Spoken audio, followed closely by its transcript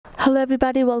Hello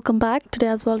everybody, welcome back. Today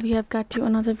as well we have got you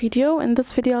another video. In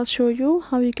this video I'll show you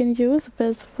how you can use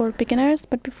Wizz for beginners,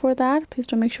 but before that please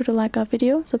do make sure to like our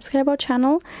video, subscribe our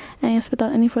channel, and yes,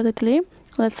 without any further delay,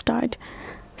 let's start.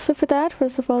 So for that,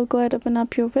 first of all, go ahead, open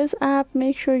up your Wizz app,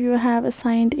 make sure you have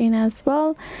signed in as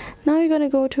well. Now you're going to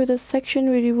go to the section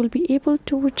where you will be able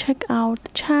to check out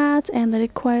the chats and the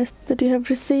requests that you have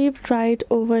received right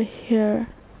over here.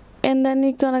 And then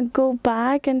you're gonna go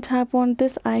back and tap on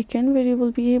this icon where you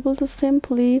will be able to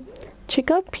simply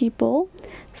check out people.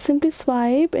 Simply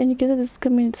swipe and you get this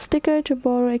community sticker to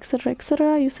borrow, etc,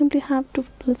 etc. You simply have to,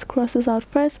 let's cross this out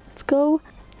first, let's go.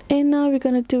 And now we're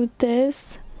gonna do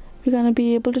this. We're gonna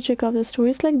be able to check out the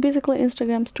stories, like basically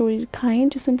Instagram story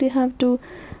kind. You simply have to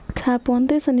tap on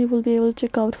this and you will be able to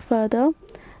check out further.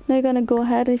 Now you're gonna go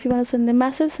ahead, and if you want to send a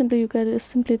message, simply you gotta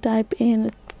simply type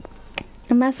in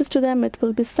a message to them, it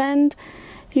will be sent.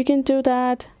 You can do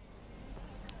that,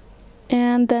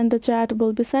 and then the chat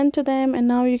will be sent to them. And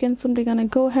now you can simply gonna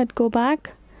go ahead, go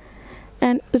back,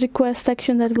 and the request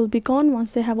section that will be gone.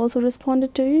 Once they have also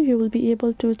responded to you, you will be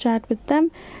able to chat with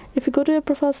them. If you go to your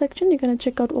profile section, you're gonna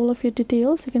check out all of your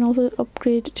details. You can also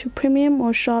upgrade to premium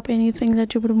or shop anything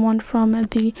that you would want from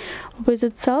the Wizz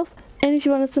itself. And if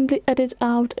you want to simply edit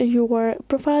out your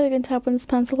profile, you can tap on this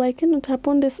pencil icon and tap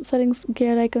on this settings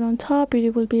gear icon on top, where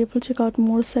you will be able to check out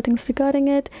more settings regarding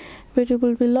it, where you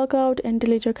will be log out and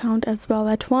delete your account as well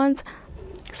at once.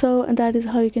 So and that is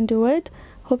how you can do it.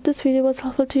 Hope this video was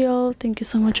helpful to you all. Thank you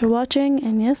so much for watching,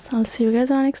 and yes, I'll see you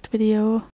guys in our next video.